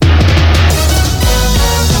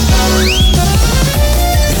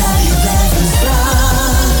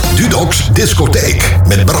Discotheek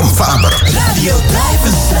met Bram Faber. Radio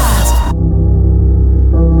Blijvenstraat.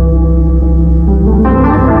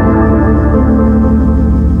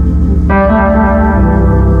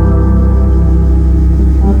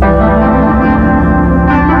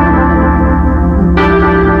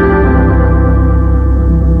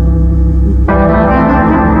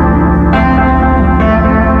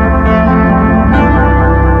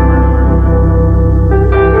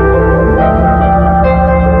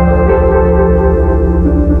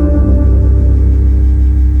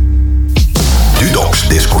 Dudok'S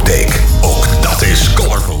discotheek. Ook dat is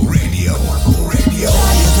Colorful Radio.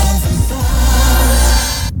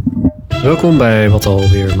 Welkom bij wat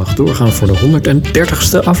alweer mag doorgaan voor de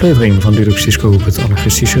 130ste aflevering van Dudok'S Disco Hoek, het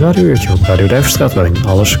anarchistische radiouurtje op Radio Blijvenstraat, waarin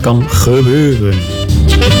alles kan gebeuren.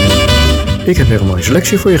 Ik heb weer een mooie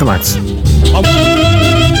selectie voor je gemaakt.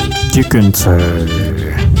 Je kunt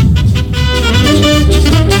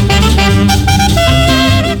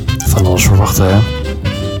van alles verwachten, hè?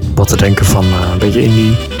 Wat te denken van een beetje indie,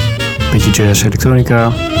 een beetje jazz,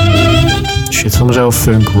 elektronica, shit van mezelf,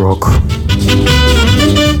 funk, rock,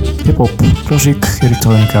 hip-hop, klassiek,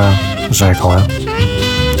 elektronica, dat zei ik al, hè.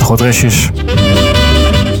 Nog wat restjes.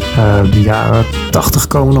 De jaren 80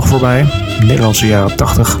 komen nog voorbij. Nederlandse jaren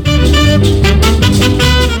 80.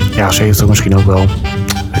 Ja, 70 misschien ook wel.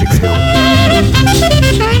 Weet ik veel.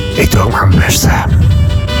 Ik doe ook maar mijn best.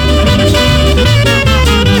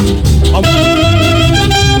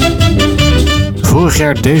 Vorig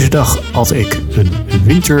jaar deze dag at ik een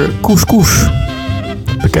winter couscous.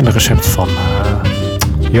 Bekende recept van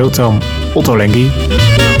Jotam Ottolenghi.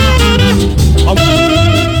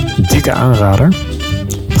 Dikke aanrader.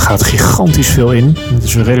 Er gaat gigantisch veel in. Het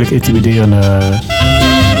is een redelijk intimiderende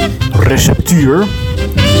receptuur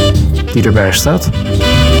die erbij staat.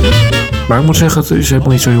 Maar ik moet zeggen, het is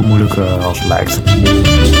helemaal niet zo heel moeilijk als het lijkt.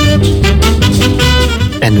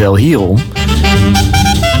 En wel hierom.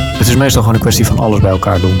 Het is meestal gewoon een kwestie van alles bij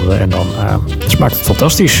elkaar donderen en dan smaakt het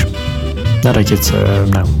fantastisch. Nadat je het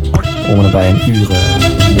om en nabij een uur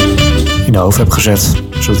in de oven hebt gezet,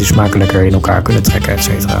 zodat die smaken lekker in elkaar kunnen trekken, et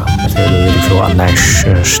cetera. Met heel veel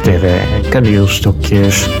anijssterren en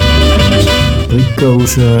kaneelstokjes,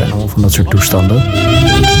 abrikozen en allemaal van dat soort toestanden.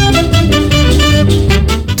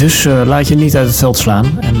 Dus laat je niet uit het veld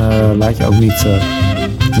slaan en laat je ook niet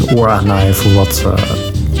een oor aannaaien voor wat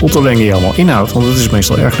Ottolenghi allemaal inhoudt, want het is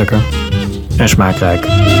meestal erg lekker en smaakrijk.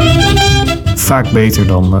 Vaak beter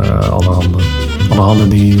dan allerhande. Allerhande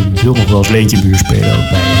die wil nog wel eens leentjebuur spelen ook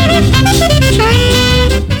bij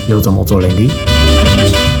Jotam Ottolenghi.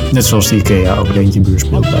 Net zoals de IKEA ook leentjebuur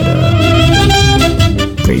speelt bij de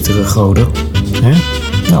Petere Goden. Hè?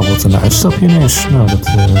 Nou, wat een uitstapje ineens. Nou,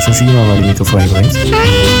 zo zie je wel waar die microfoon heen brengt.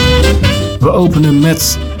 We openen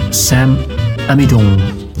met Sam Amidon,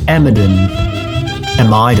 Weet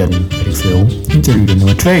ik veel. Interlude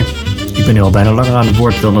nummer 2. Ik ben nu al bijna langer aan het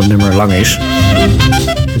woord dan het nummer lang is.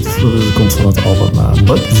 Het komt van het album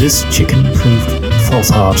But This Chicken Proved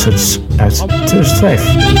Fault-Hearted uit 2005.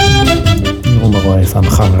 Hieronder wel even aan de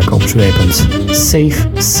gang, lekker opzwepend. Safe,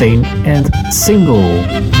 Sane and Single.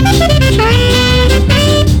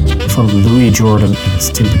 Van Louis Jordan en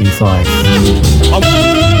het Timpani 5.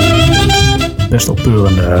 Best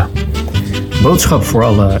oppeurende boodschap voor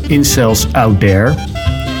alle incels out there.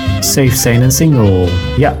 Safe, Sane and Single.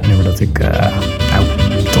 Ja, nummer dat ik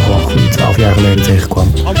toch wel een goede 12 jaar geleden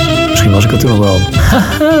tegenkwam. Misschien was ik het toen nog wel.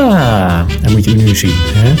 Haha, dat moet je me nu zien.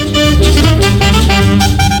 Hè?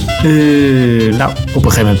 Op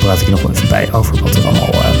een gegeven moment praat ik er nog wel even bij over wat er allemaal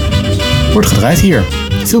wordt gedraaid hier.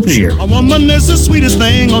 Veel plezier. A woman is the sweetest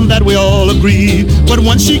thing on that we all agree. But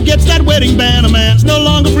once she gets that wedding band, a man's no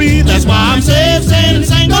longer free. That's why I'm safe, sane and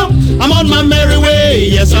single. I'm on my merry way.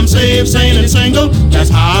 Yes, I'm safe, sane and single. That's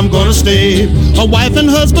how I'm gonna stay. A wife and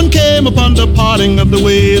husband came upon the parting of the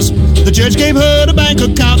ways. The judge gave her the bank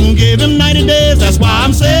account and gave him 90 days. That's why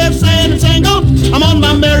I'm safe, sane and single. I'm on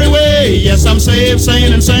my merry way. Yes, I'm safe,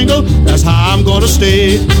 sane and single. That's how I'm gonna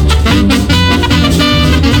stay.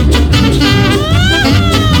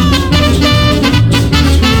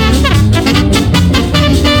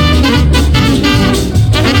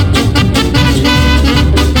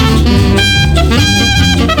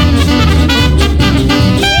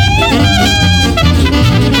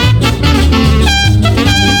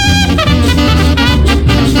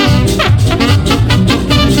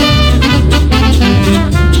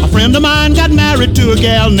 To a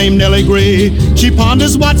gal named Nellie Gray. She pawned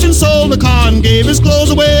his watch and sold the car and gave his clothes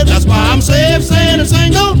away. That's why I'm safe, sane and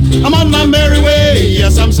single. I'm on my merry way.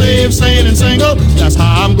 Yes, I'm safe, sane and single. That's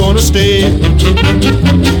how I'm gonna stay.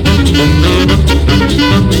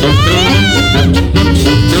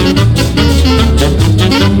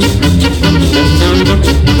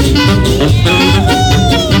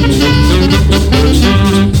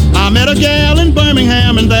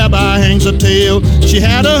 sale. She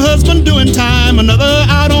had a husband doing time, another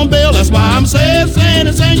out on bail. That's why I'm safe, sane,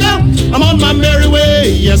 and single. I'm on my merry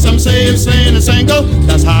way. Yes, I'm safe, sane, and single.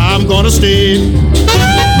 That's how I'm gonna stay.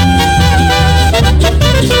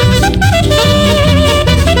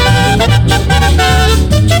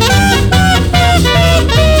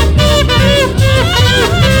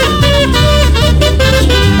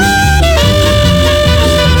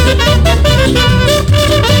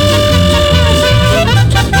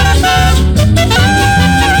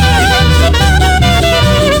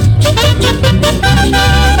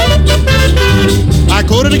 I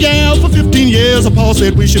courted a gal for 15 years, a Paul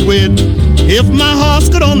said we should wed. If my horse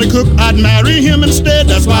could only cook, I'd marry him instead.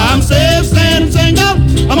 That's why I'm safe, sane, and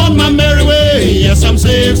single. I'm on my merry way. Yes, I'm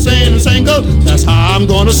safe, sane, and single. That's how I'm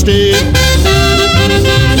gonna stay.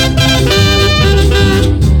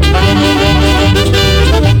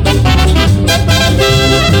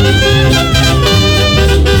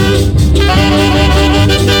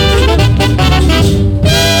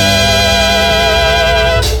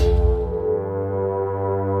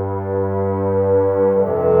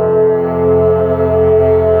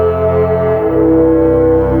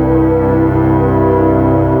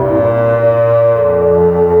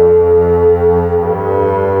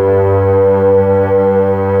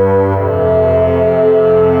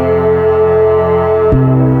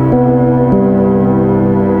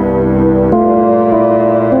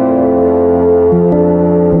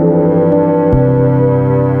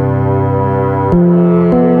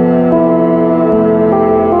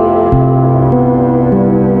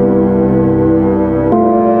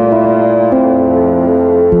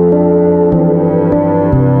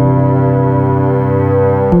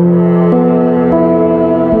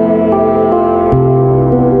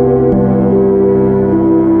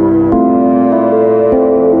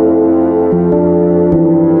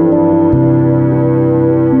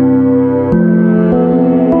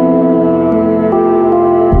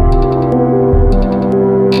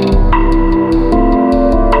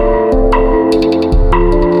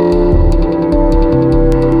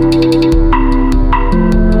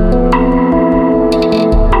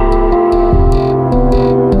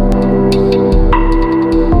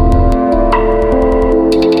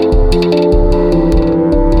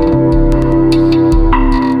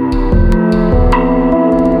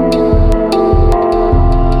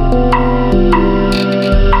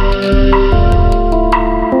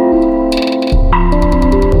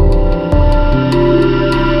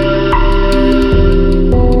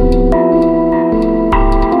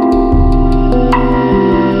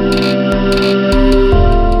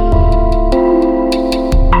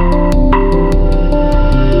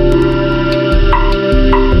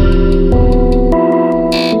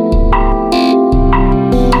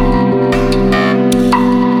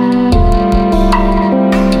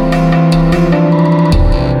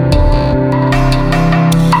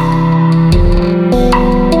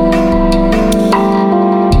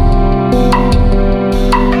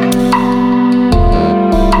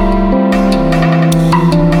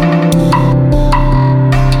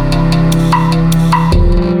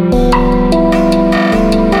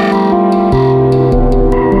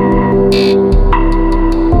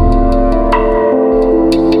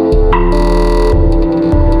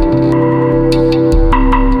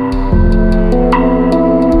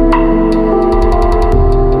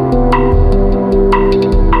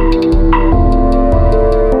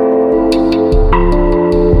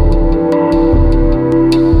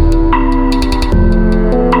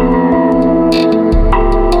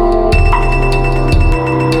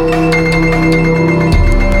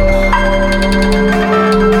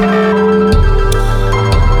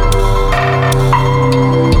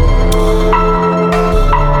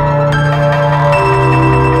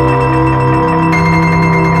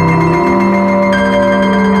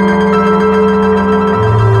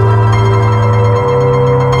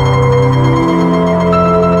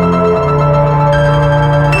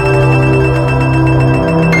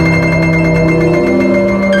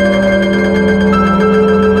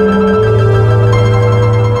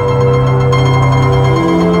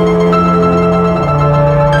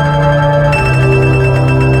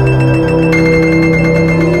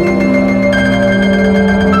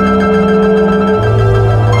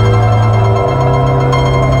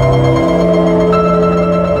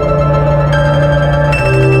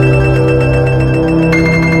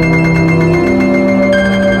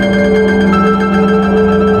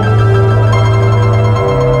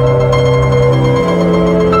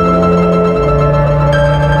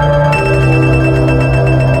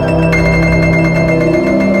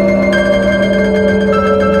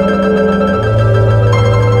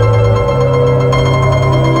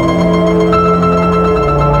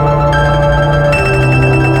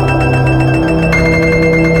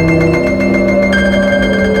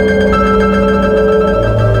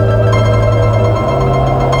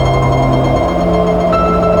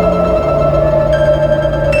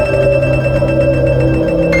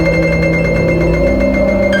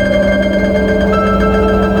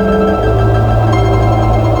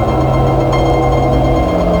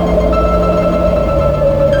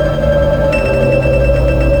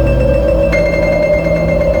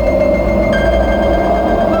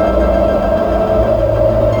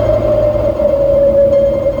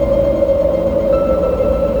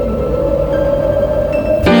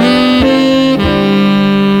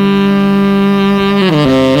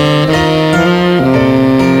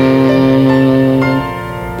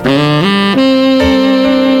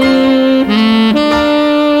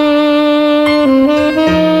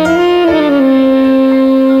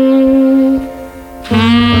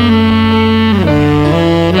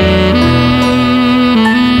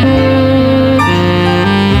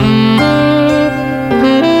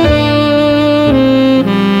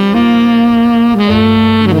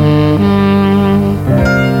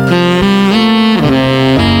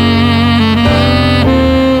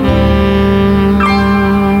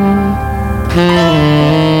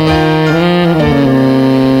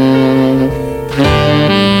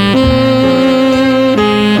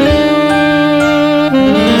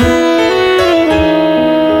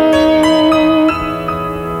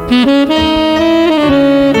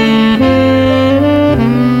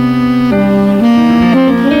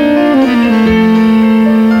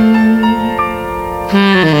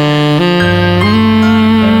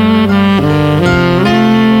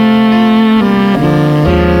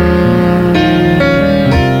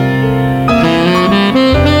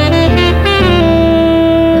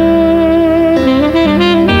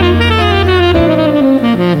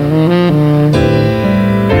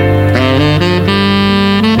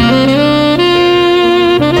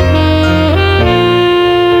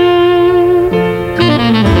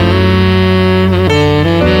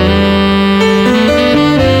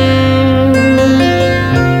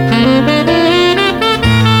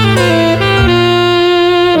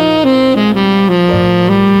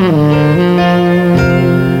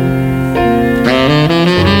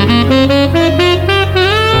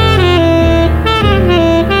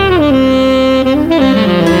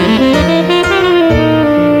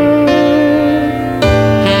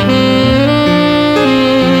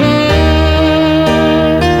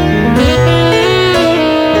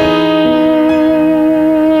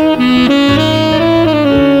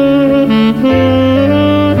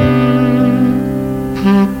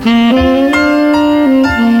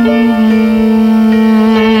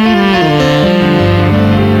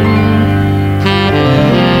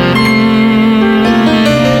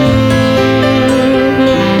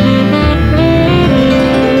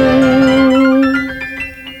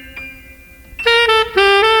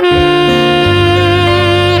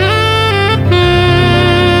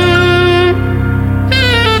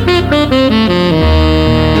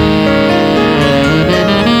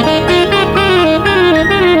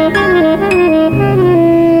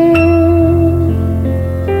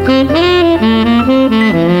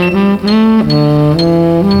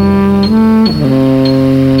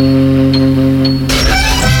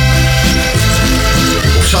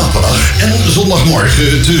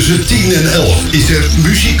 Morgen tussen 10 en 11 is er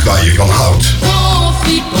muziek waar je van houdt.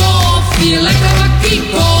 Koffie, koffie, lekker bakkie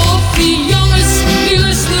koffie. Jongens, die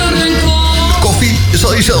luisteren koffie. Koffie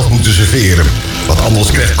zal je zelf moeten serveren, want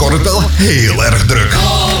anders krijgt Cor het wel heel erg druk.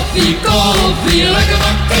 Koffie, koffie, lekker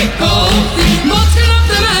bakkie koffie. Wat knapt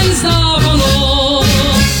de mens daarvan op?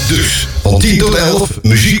 Dus van 10 tot 11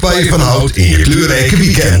 muziek waar je van houdt in je kleurrijke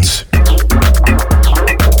weekend.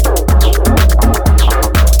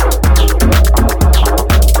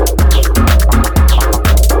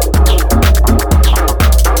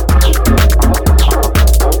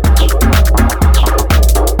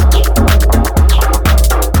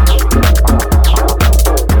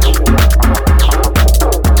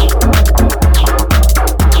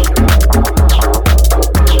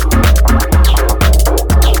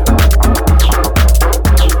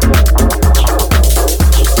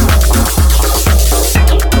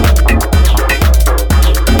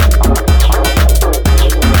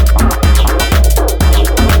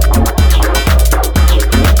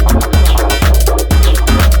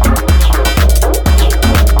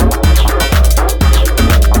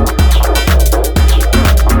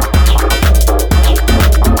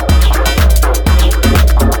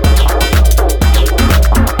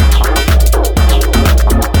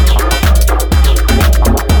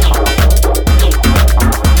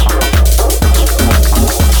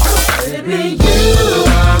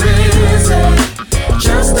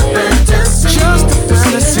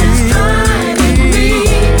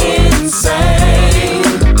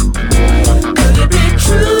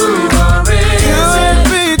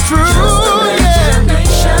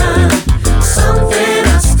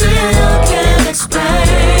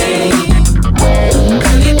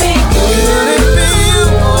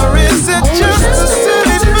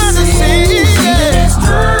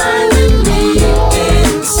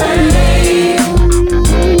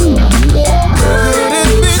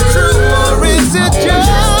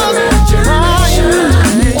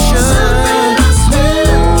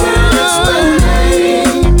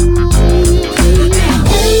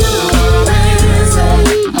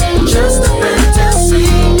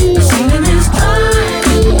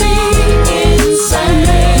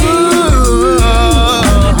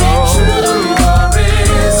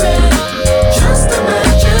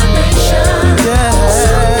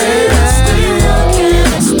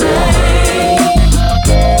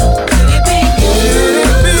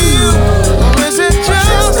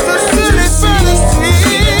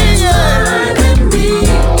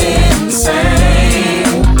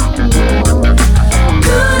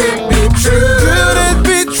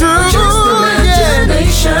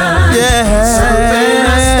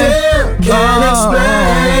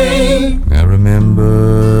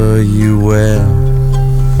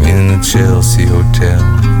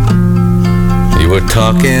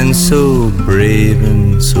 Talking so brave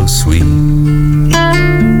and so sweet,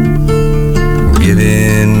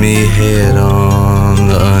 giving me head on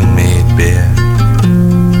the unmade bed,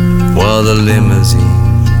 while the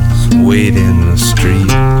limousines wait in the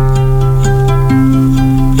street.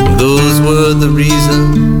 Those were the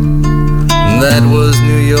reasons, that was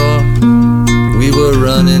New York. We were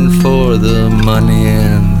running for the money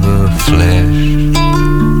and the flesh,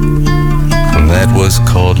 and that was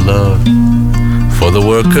called love. For the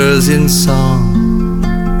workers in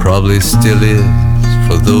song, probably still is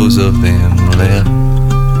for those of them left.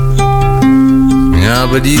 Yeah,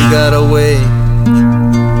 but you got away,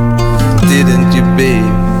 didn't you,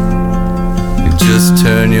 babe? You just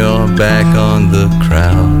turn your back on the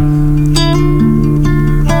crowd.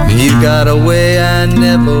 You got away, I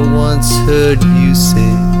never once heard you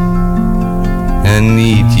say, I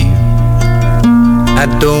need you, I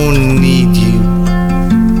don't need you,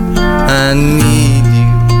 I need you,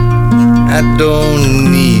 I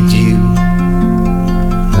don't need you,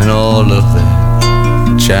 and all of that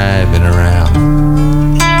jiving around.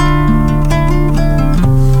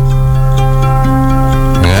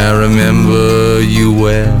 I remember you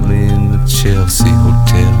well in the Chelsea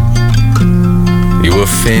Hotel. You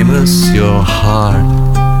were famous, your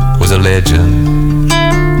heart was a legend.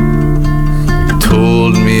 You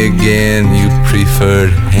told me again you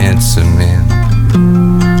preferred handsome men,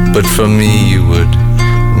 but for me you would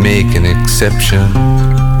make an exception.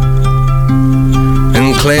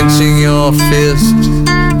 And clenching your fist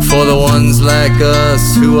for the ones like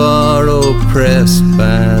us who are oppressed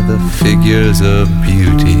by the figures of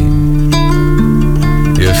beauty,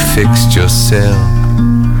 you fixed yourself.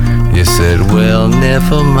 You said, well,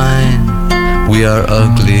 never mind, we are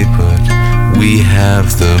ugly, but we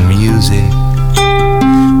have the music.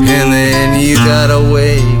 And then you got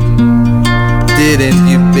away, didn't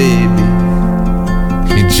you, baby?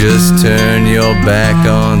 You just turn your back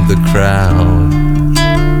on the crowd.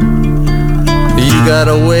 You got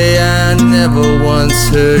a way I never once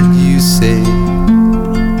heard you say,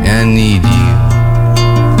 I need you,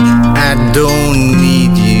 I don't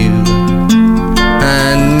need you,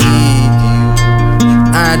 I need you,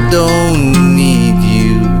 I don't need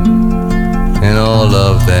you, and all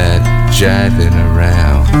of that jiving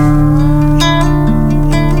around.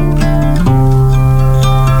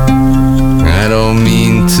 I don't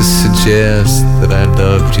mean to suggest that I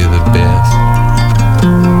loved you the best.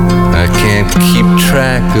 I can't keep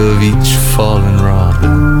track of each fallen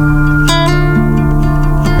robin.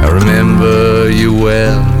 I remember you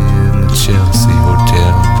well in the Chelsea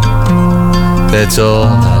Hotel. That's all,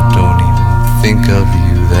 I don't even think of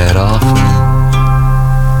you that often.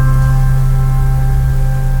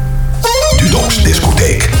 Dudok'S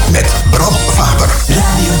discotheek met Bram Faber.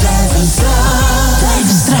 Radio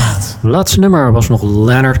Duivenstraat. Laatste nummer was nog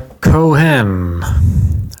Leonard Cohen.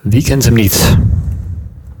 Wie kent hem niet?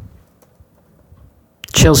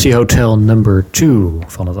 Chelsea Hotel number 2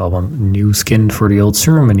 van het album New Skin for the Old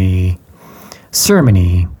Ceremony.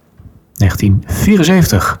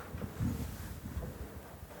 1974.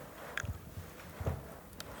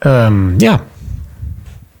 Ja.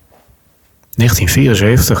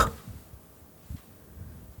 1974.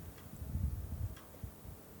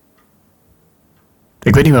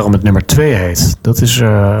 Ik weet niet waarom het nummer 2 heet. Dat is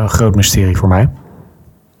een groot mysterie voor mij.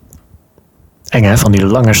 Eng hè, van die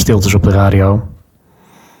lange stiltes op de radio.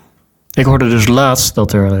 Ik hoorde dus laatst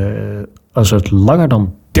dat er, als het langer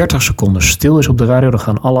dan 30 seconden stil is op de radio, dan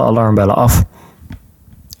gaan alle alarmbellen af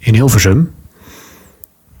in Hilversum.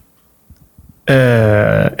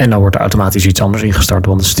 En dan wordt er automatisch iets anders ingestart,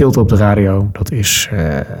 want de stilte op de radio, dat is...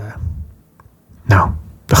 dan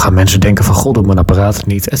gaan mensen denken van, god, doe mijn apparaat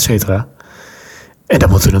niet, et cetera. En dat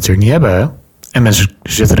moeten we natuurlijk niet hebben, hè? En mensen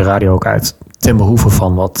zetten de radio ook uit ten behoeve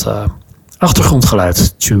van wat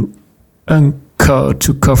achtergrondgeluid to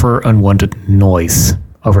cover unwanted noise,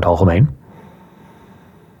 over het algemeen.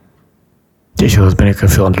 Jeetje, wat ben ik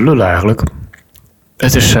veel aan het lullen eigenlijk.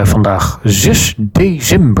 Het is vandaag 6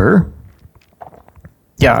 december.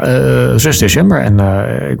 Ja, 6 december. En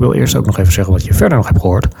ik wil eerst ook nog even zeggen wat je verder nog hebt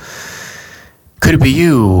gehoord. Could It Be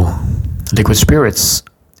You, Liquid Spirits,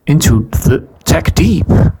 Into the Tech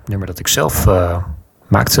Deep. Nummer dat ik zelf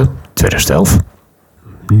maakte, 2011.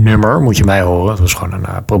 Nummer, moet je mij horen. Het was gewoon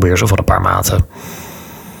een probeersel van een paar maten.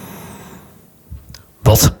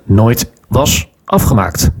 Wat nooit was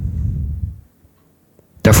afgemaakt.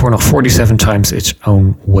 Daarvoor nog 47 Times Its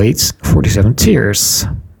Own Weight, 47 Tears.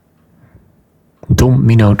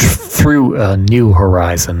 Domino Through a New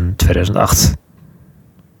Horizon, 2008.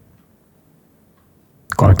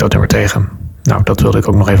 Kwam ik dat nummer tegen? Nou, dat wilde ik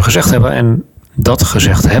ook nog even gezegd hebben. En dat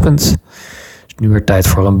gezegd hebbend, is nu weer tijd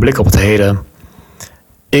voor een blik op het heden.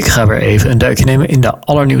 Ik ga weer even een duikje nemen in de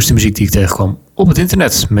allernieuwste muziek die ik tegenkwam op het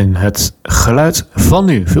internet. Met het geluid van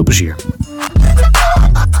nu. Veel plezier.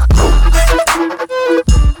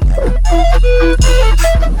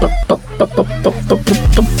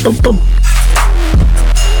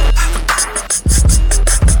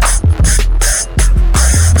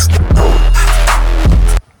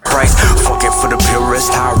 Fuck it for the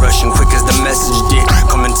purist, high rushing quick as the message did.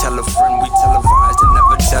 Come and tell a friend we televised and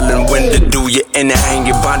never telling when to do you in it, hang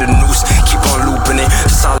you by the noose, keep on looping it.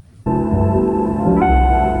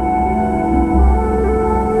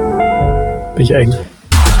 Beetje eng.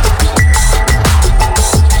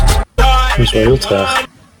 Dat is wel heel traag.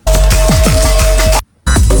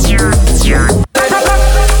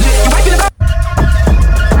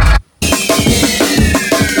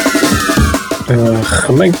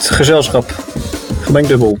 Gemengd gezelschap. Gemengd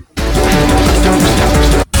dubbel.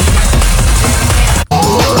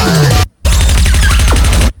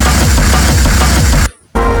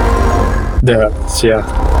 Ja.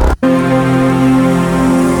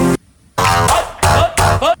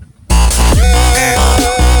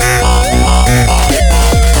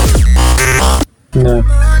 Nee.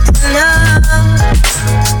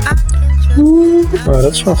 Oh,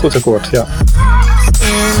 dat is wel een goed akkoord, ja.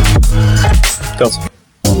 Dat.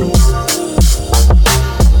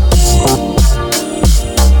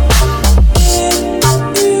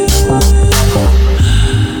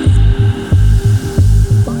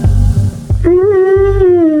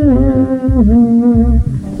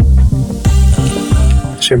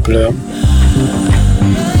 Simpele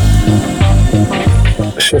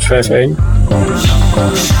 651.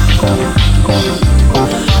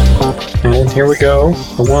 And here we go.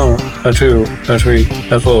 A 1, a 2, a 3,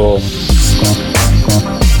 a 4.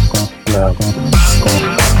 Nou,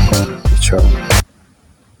 niet zo.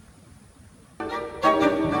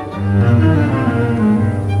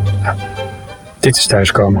 Dit is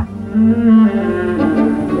thuiskomen.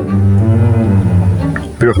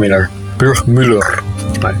 Burgmuller. Burgmuller,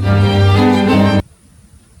 volgens mij.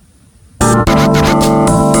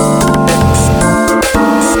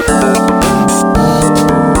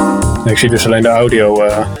 Ik zie dus alleen de audio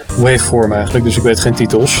waveform eigenlijk, dus ik weet geen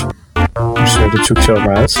titels. Dus dit zoek ik zelf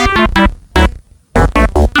maar uit.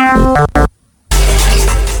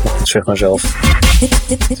 Zeg maar zelf.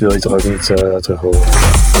 Dat wil je toch ook niet terug horen.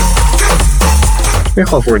 Weer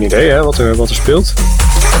gewoon voor een idee, hè, wat er speelt.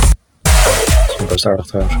 Dat is best aardig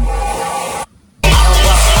trouwens.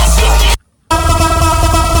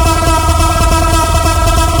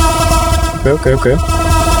 Oké.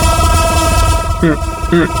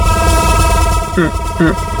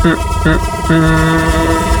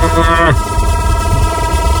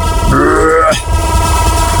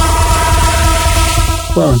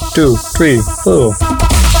 One, two, three, four.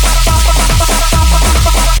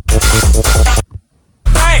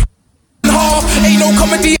 Ain't no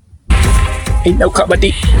comedy. Ain't no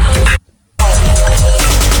comedy.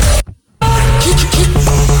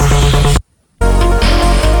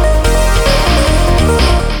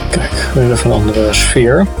 Kijk, weer even een andere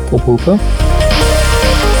sfeer oproepen.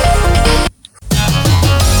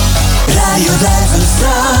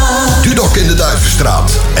 Dudok in de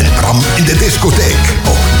Duivenstraat en Bram in de discotheek.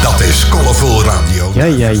 Ook dat is Colorful Radio.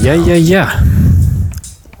 Ja.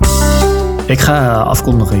 Ik ga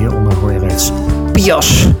afkondigen hieronder hoor je reeds.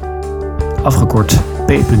 Pias. Afgekort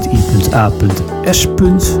P.I.A.S. 5.9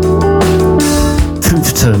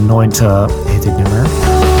 heet dit nummer.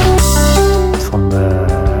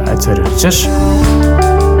 Uit 2006.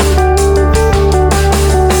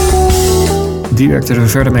 Die werkte er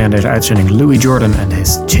verder mee aan deze uitzending. Louis Jordan en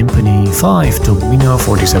his Timpani 5, Domino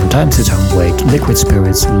 47 Times Its Own Weight, Liquid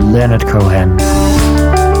Spirits, Leonard Cohen.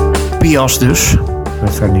 Pias dus. Ik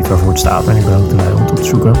weet verder niet waarvoor het staat en ik ben ook te lui om het op te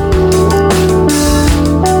zoeken.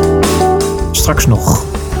 Straks nog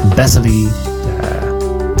Battley,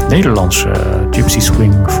 Nederlandse Gypsy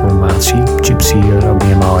Swing formatie. Gypsy, ook niet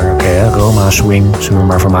helemaal oké, Roma Swing, zullen we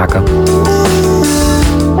maar van maken.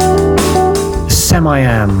 Sam I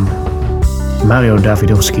Am, Mario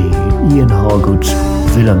Davidovski, Ian Hallgood,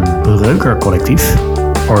 Willem Breuker collectief,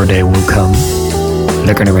 Or They Will Come.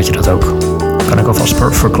 Lekker nummertje dat ook. Kan ik alvast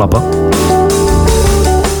verklappen.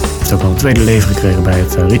 Heeft ook nog een tweede leven gekregen bij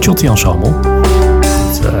het Ricciotti Ensemble.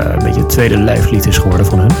 Dat een beetje het tweede lijflied is geworden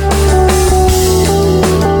van hun.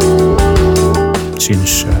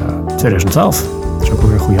 Sinds 2012. Dat is ook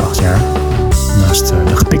alweer een goede 8 jaar. Naast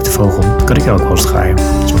de gepikte vogel kan ik ook wel eens draaien. Dat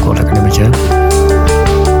is ook wel een lekker nummertje.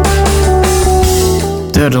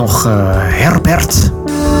 Nog Herbert.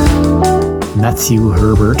 Matthew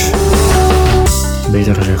Herbert.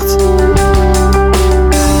 Beter gezegd.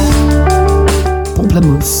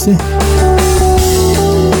 Pamplemousse.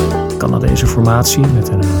 Canadese formatie met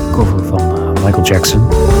een cover van Michael Jackson.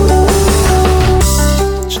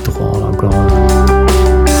 Dat is toch wel ook wel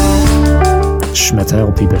smet hè,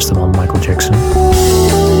 op die beste man Michael Jackson.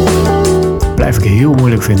 Blijf ik heel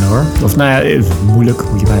moeilijk vinden hoor. Of nou ja, moeilijk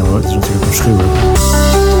moet je bij horen. Het is natuurlijk afschuwelijk.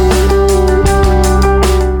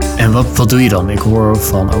 En wat doe je dan? Ik hoor ook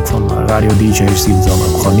van radio-dj's die het dan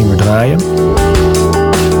ook gewoon niet meer draaien.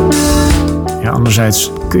 Ja,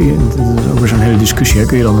 anderzijds kun je, dat is ook weer zo'n hele discussie, hè?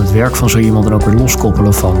 Kun je dan het werk van zo iemand dan ook weer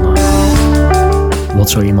loskoppelen van wat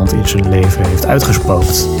zo iemand in zijn leven heeft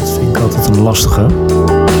uitgespookt. Dat vind ik altijd een lastige.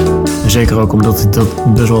 En zeker ook omdat ik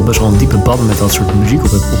dat best wel een diepe band met dat soort muziek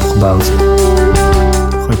op heb opgebouwd.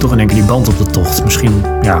 Gooi toch in één keer die band op de tocht. Misschien,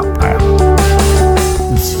 ja, nou ja.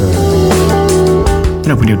 Ik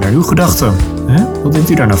ben ook benieuwd naar uw gedachten. Wat denkt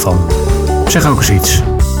u daar nou van? Zeg ook eens iets.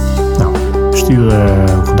 Nou, stuur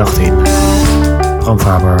gedachten in. Bram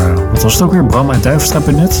Faber, wat was het ook weer? Bram uit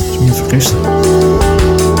Duivenstraat.net, als ik me niet vergis.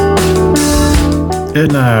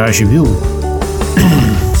 En als je wil,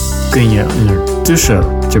 kun je ondertussen,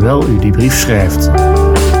 terwijl u die brief schrijft,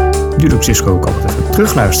 Dudok'S Disco ook altijd even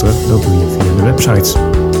terugluisteren. Dat doe je via de website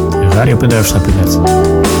radio.duivenstraat.net.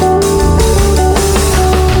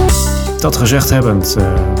 Dat gezegd hebbend,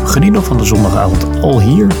 geniet nog van de zondagavond al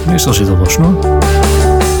hier. Meestal zit er wel snor.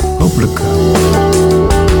 Hopelijk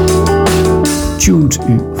tuned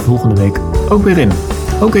u volgende week ook weer in.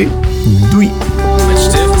 Oké, doei. Mit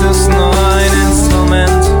Stift ist nur ein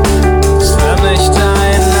Instrument, das förmlich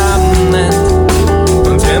dein Namen nennt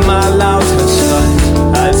und immer lauter schreit,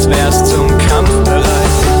 als wär's zum Kampf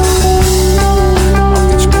bereit. Auf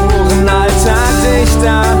den Spuren alter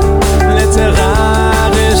Dichter,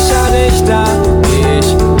 literarischer Dichter, geh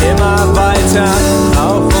ich immer weiter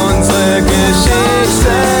auf unsere Geschichte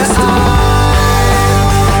ein.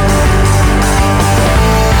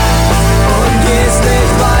 Und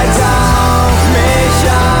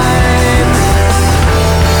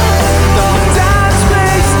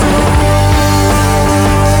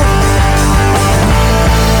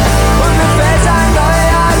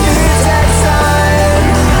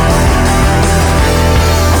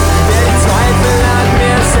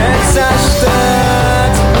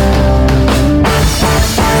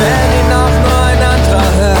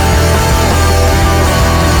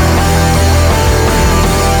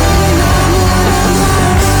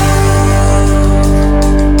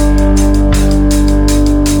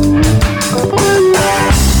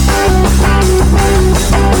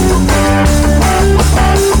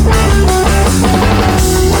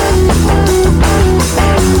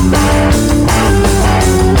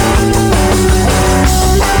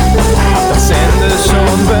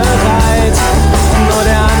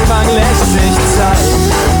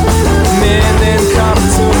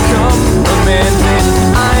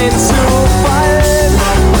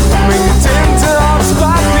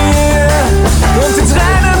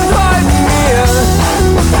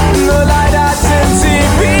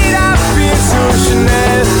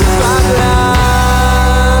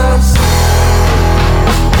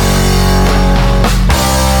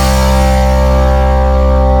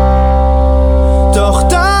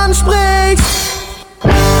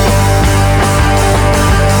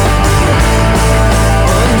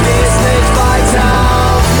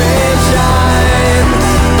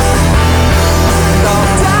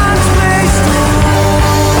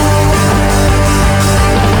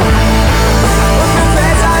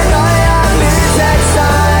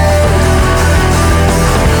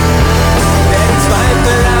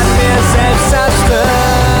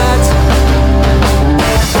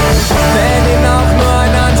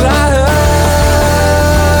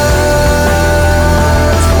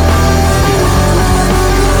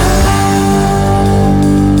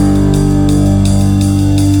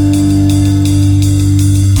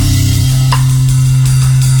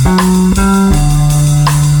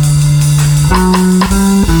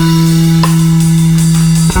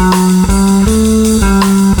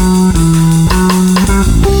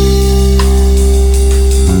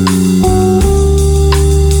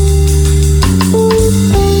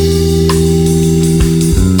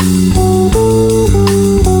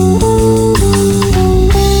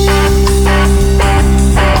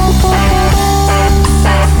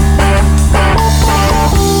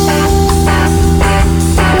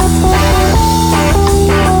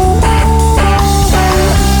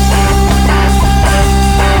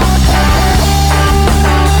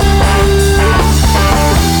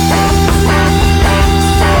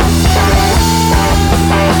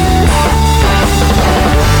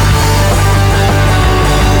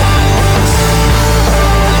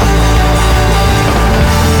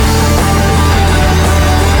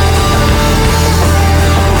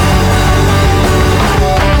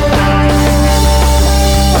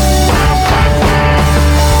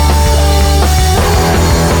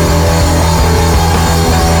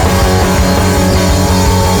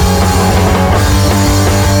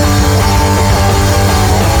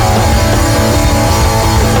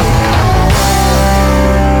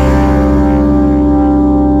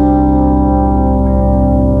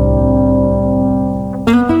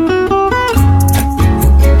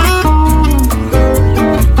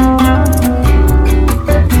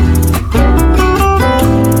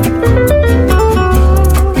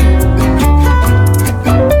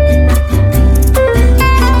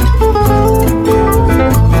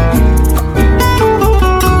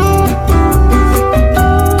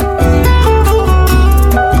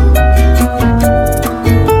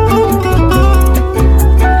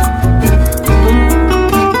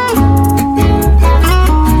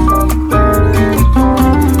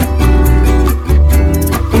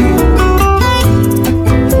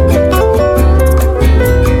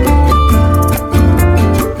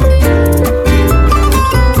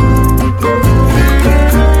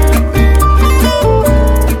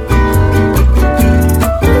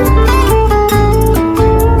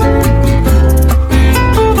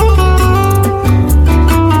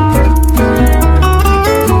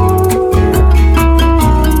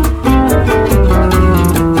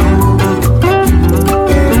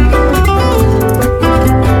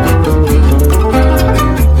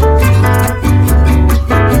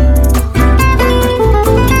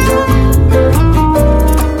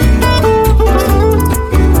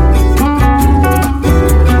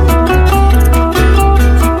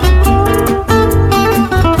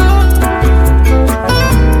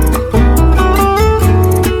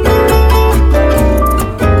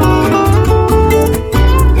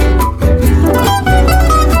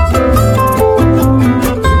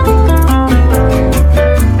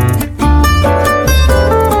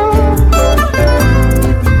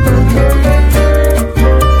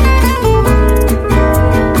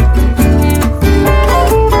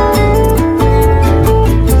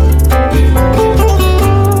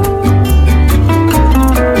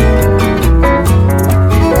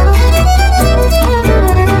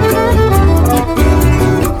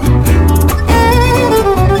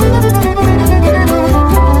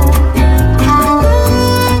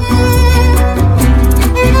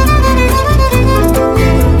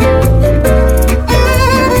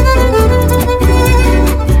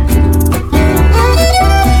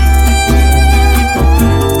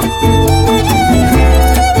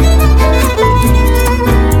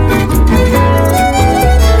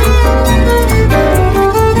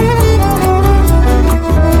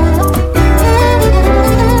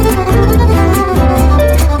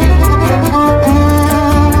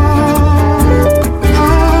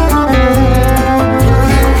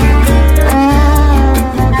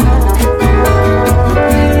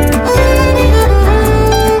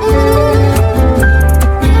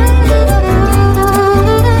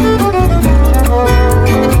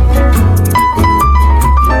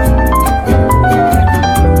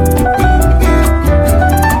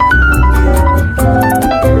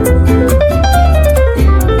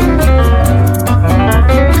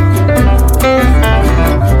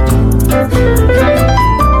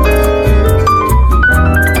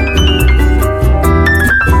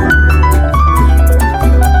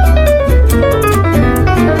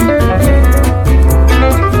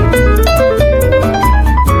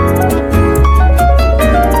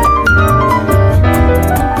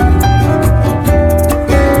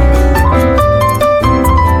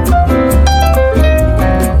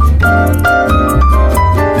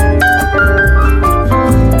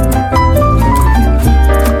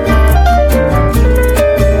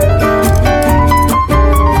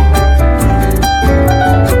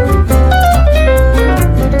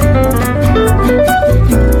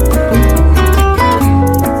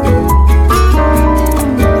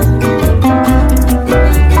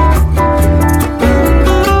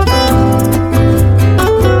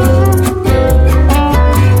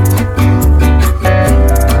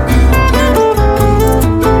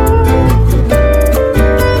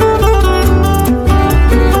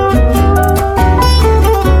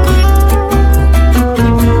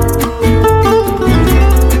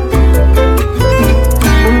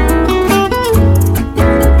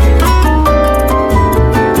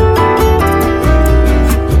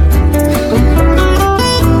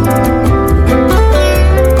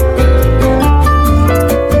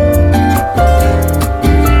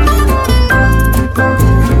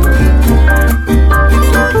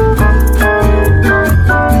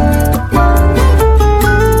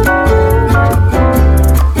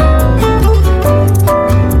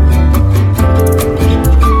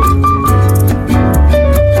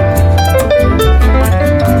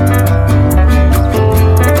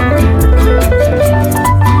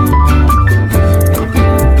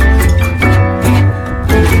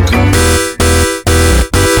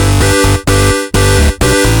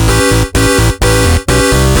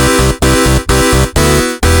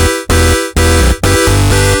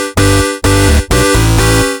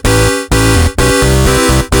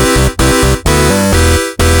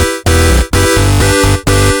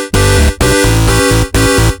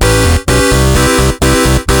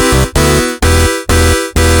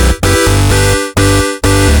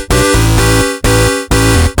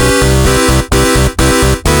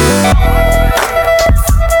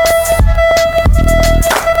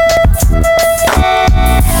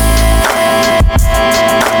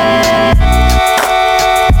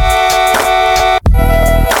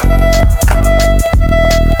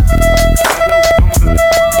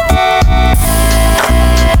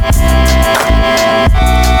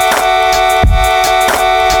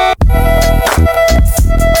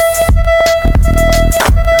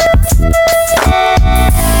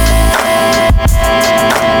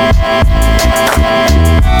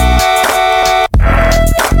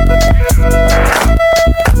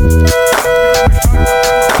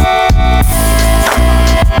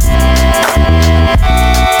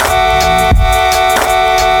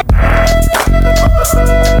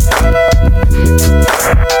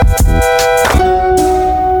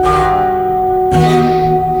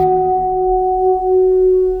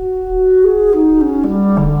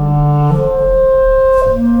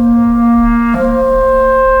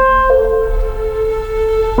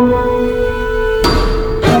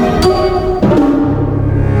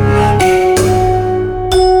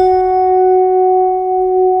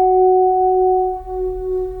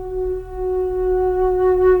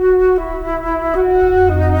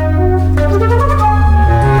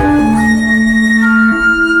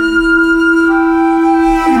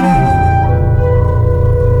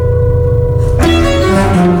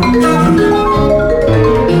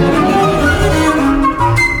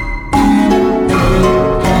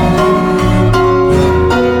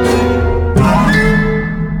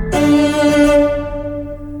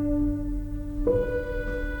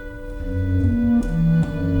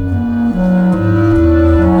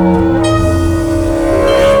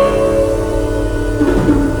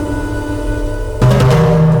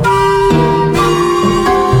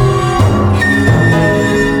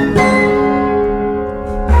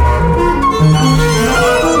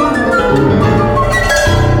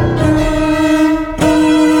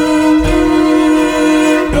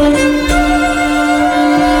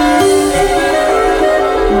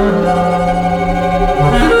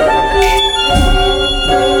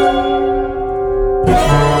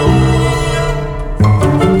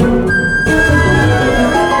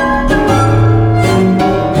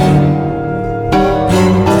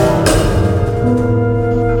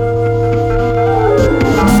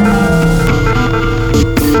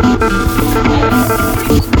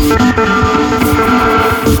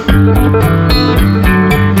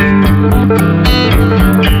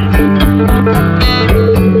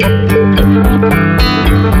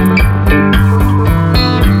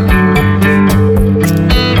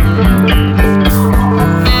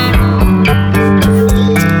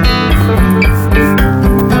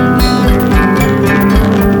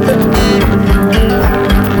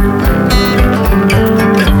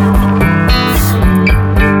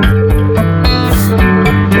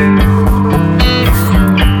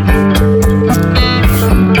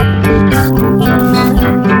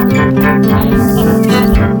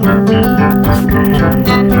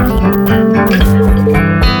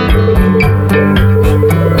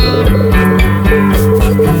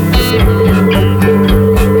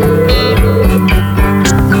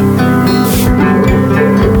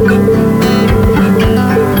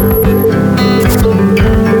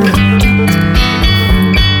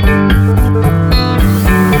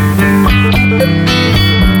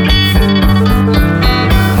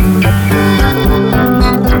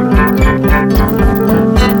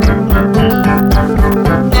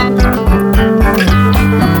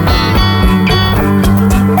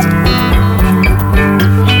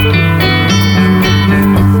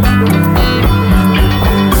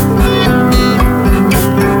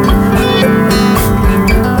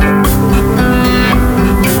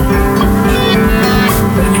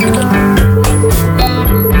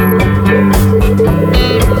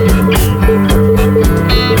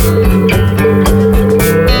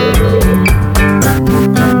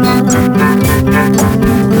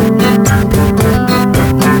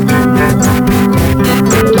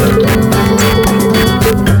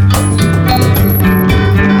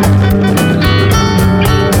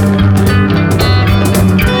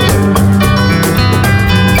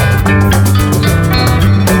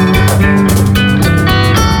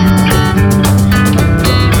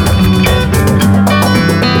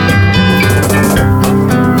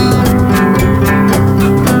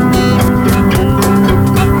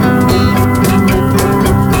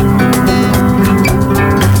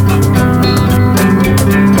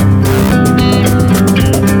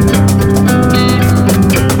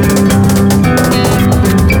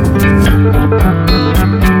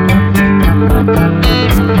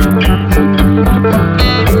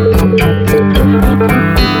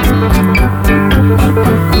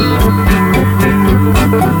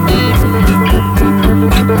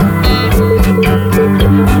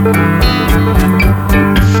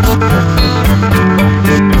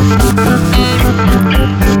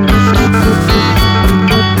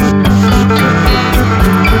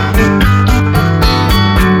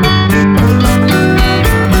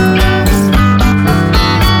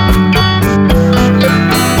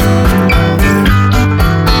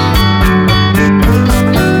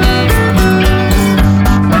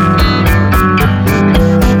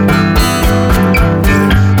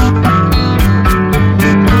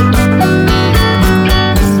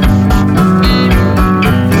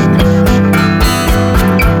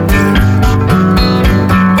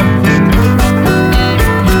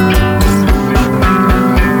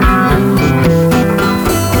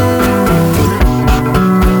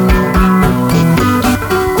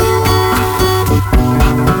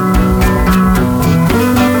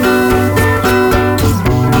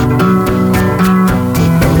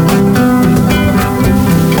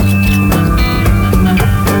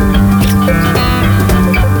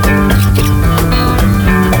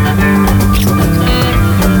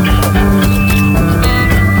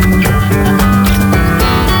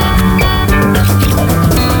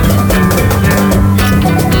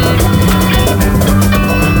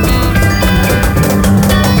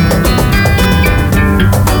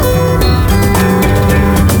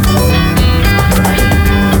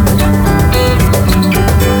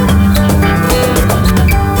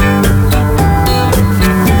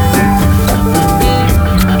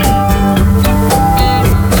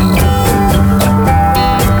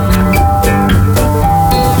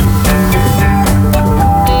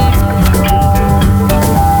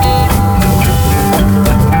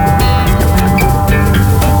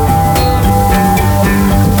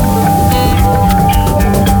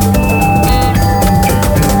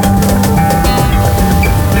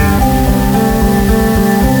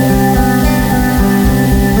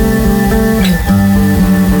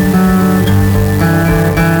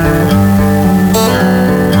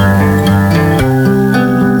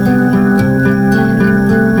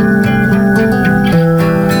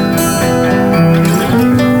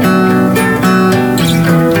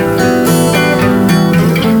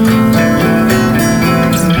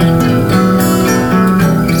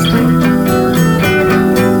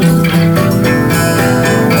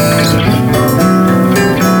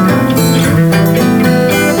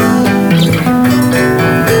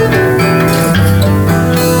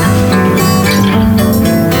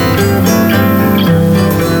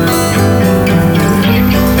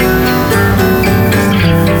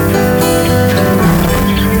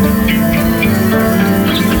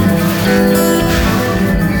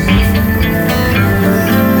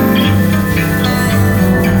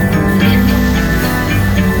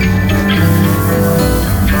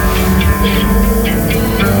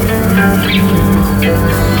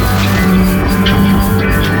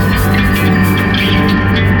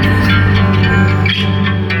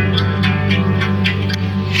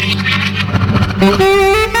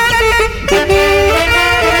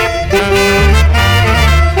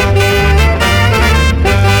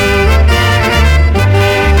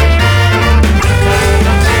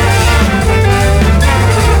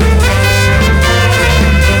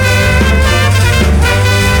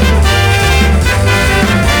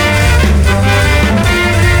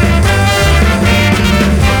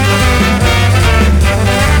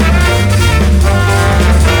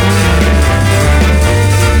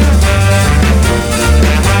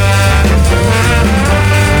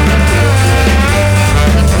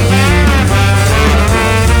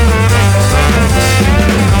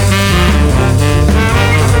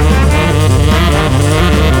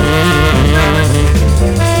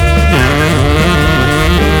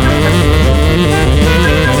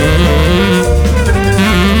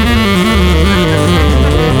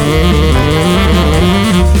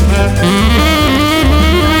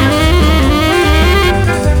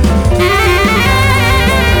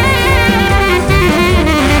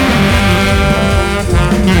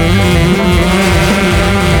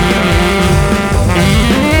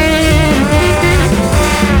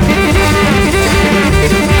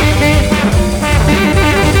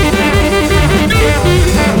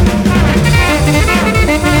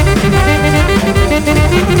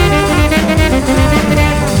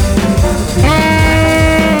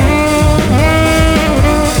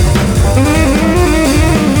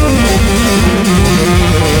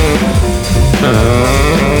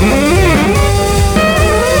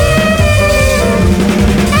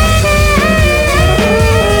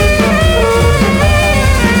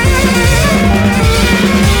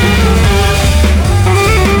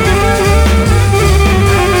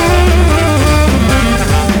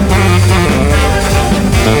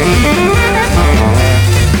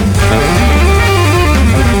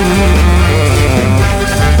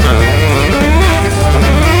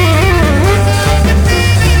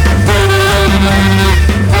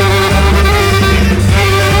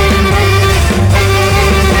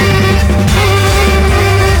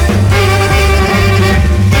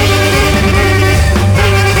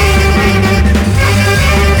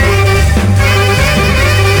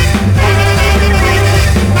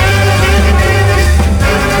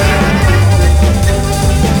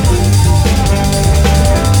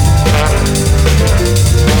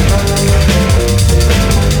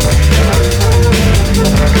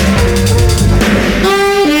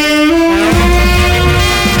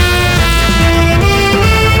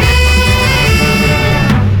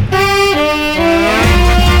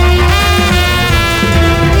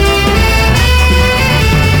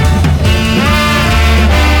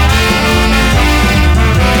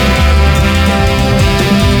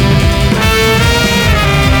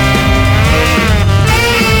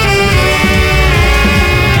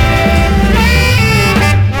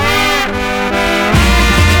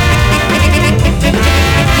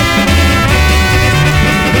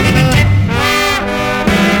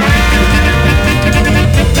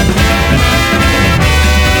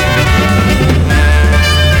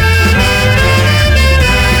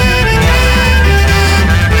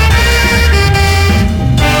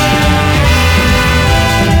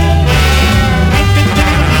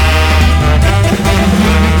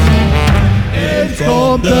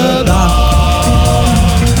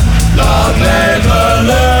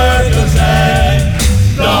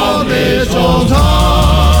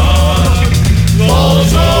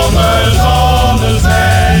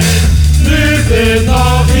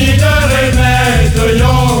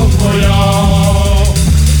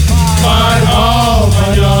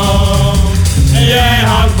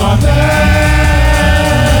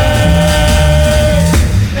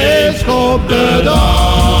op de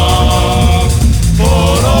dag.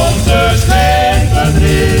 Voor ons is geen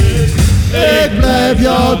verdriet. Ik blijf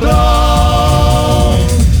jou trouw.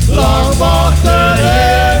 Lang wachten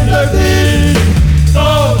in de diep.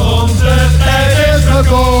 Tot onze tijd is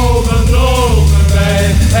gekomen, drogen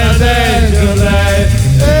wij en denken wij.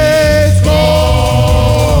 Eens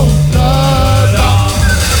komt de dag.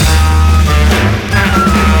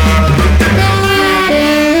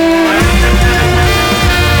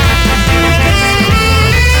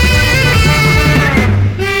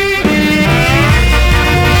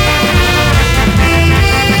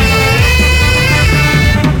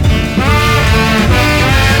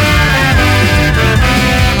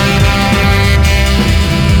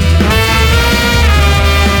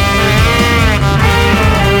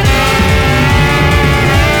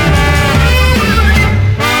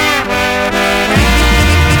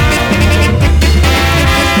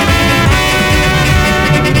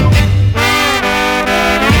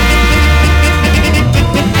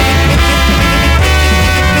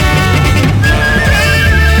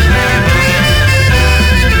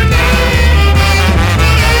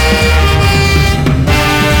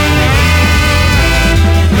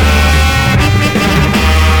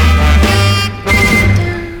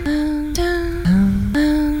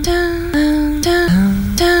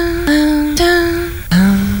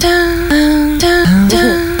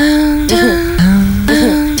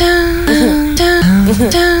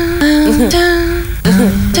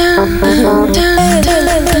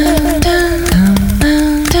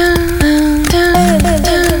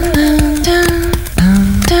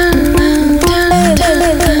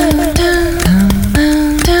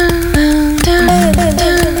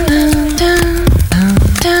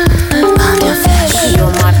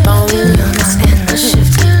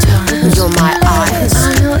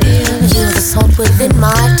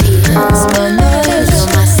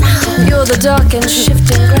 Dark and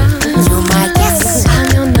shifting ground. You're my yes,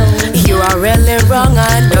 I'm your no. You are really wrong,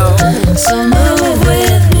 I know. So move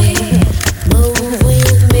with me, move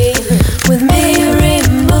with me, with me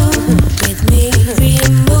remove, with me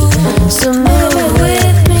remove. So move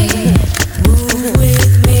with me, move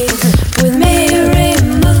with me, with me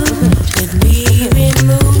remove, with me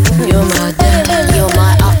remove. You're my death, you're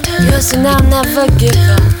my up, you're sin I'll never give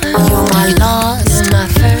up. You're my loss, you're my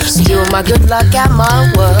first, you're my good luck and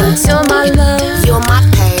my worst. You're my love, you're my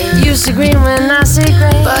pain. You see green when I see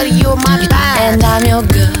gray, but you're my bad, and I'm your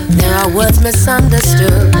good. There are words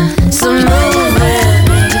misunderstood. So move with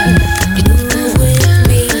me, move with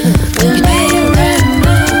me, with me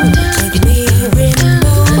remove, with me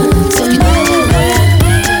remove. So move with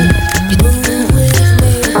me, move with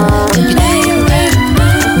me, with me remove,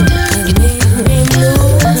 with me remove.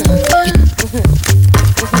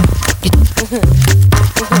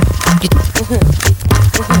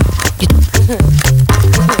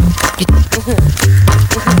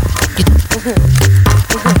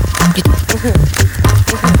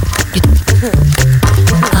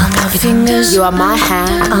 Fingers, you are my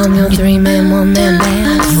hand. I'm your three-man, one-man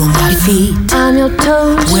band. You're my feet, I'm your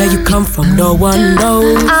toes. Where you come from, no one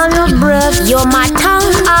knows. I'm your breath, you're my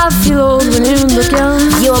tongue. I feel old when you look young.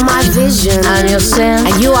 You're my vision, I'm your sin,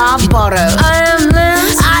 and you are butter. I am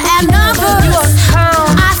this, I am nervous. You are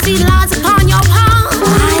town. I see lots